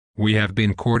We have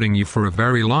been courting you for a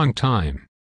very long time.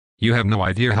 You have no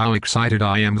idea how excited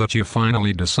I am that you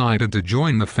finally decided to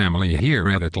join the family here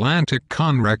at Atlantic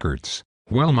Con Records.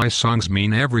 Well, my songs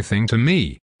mean everything to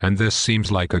me, and this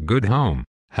seems like a good home.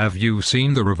 Have you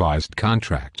seen the revised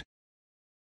contract?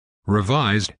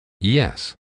 Revised?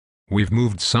 Yes. We've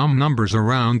moved some numbers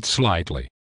around slightly.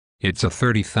 It's a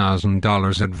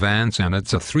 $30,000 advance and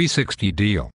it's a 360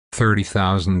 deal.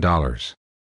 $30,000.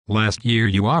 Last year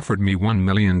you offered me $1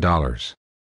 million.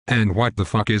 And what the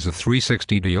fuck is a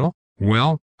 360 deal?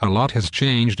 Well, a lot has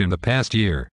changed in the past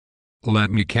year. Let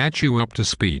me catch you up to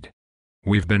speed.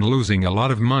 We've been losing a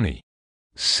lot of money.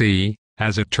 See,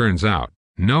 as it turns out,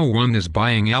 no one is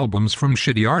buying albums from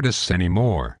shitty artists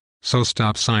anymore, so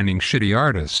stop signing shitty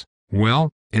artists. Well,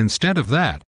 instead of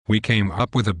that, we came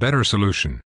up with a better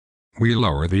solution. We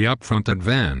lower the upfront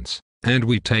advance, and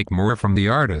we take more from the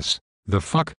artists. The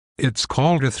fuck? It's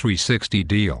called a 360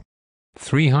 deal.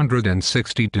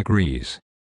 360 degrees.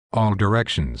 All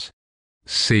directions.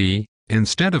 See,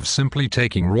 instead of simply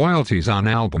taking royalties on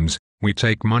albums, we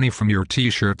take money from your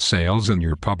t-shirt sales and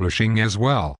your publishing as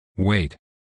well. Wait.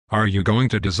 Are you going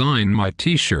to design my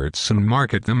t-shirts and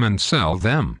market them and sell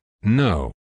them?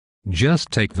 No.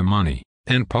 Just take the money.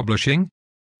 And publishing?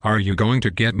 Are you going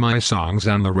to get my songs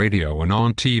on the radio and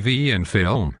on TV and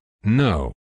film?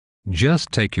 No.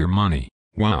 Just take your money.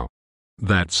 Wow.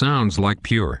 That sounds like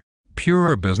pure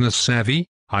business savvy.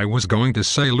 I was going to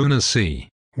say lunacy.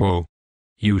 Whoa.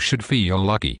 You should feel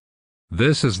lucky.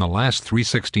 This is the last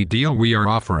 360 deal we are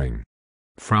offering.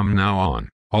 From now on,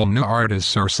 all new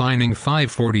artists are signing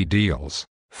 540 deals.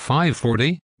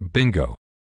 540? Bingo.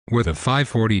 With a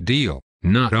 540 deal,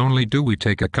 not only do we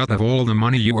take a cut of all the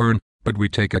money you earn, but we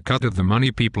take a cut of the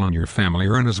money people in your family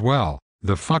earn as well.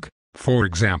 The fuck? For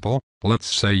example, let's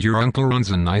say your uncle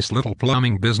runs a nice little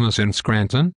plumbing business in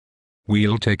Scranton.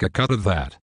 We'll take a cut of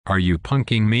that. Are you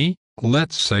punking me?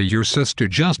 Let's say your sister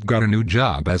just got a new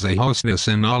job as a hostess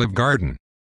in Olive Garden.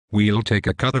 We'll take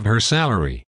a cut of her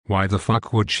salary. Why the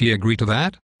fuck would she agree to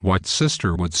that? What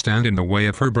sister would stand in the way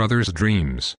of her brother's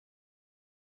dreams?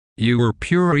 You are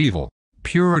pure evil,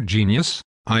 pure genius.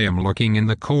 I am looking in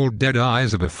the cold dead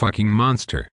eyes of a fucking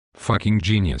monster. Fucking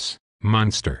genius.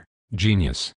 Monster.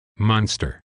 Genius.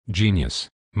 Monster. Genius.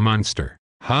 Monster.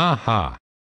 Ha ha.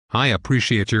 I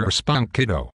appreciate your spunk,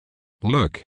 kiddo.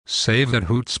 Look, save that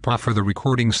chutzpah for the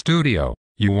recording studio,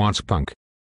 you want spunk.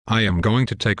 I am going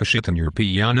to take a shit in your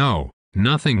piano.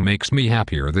 Nothing makes me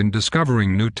happier than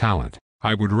discovering new talent.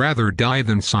 I would rather die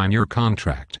than sign your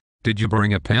contract. Did you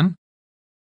bring a pen?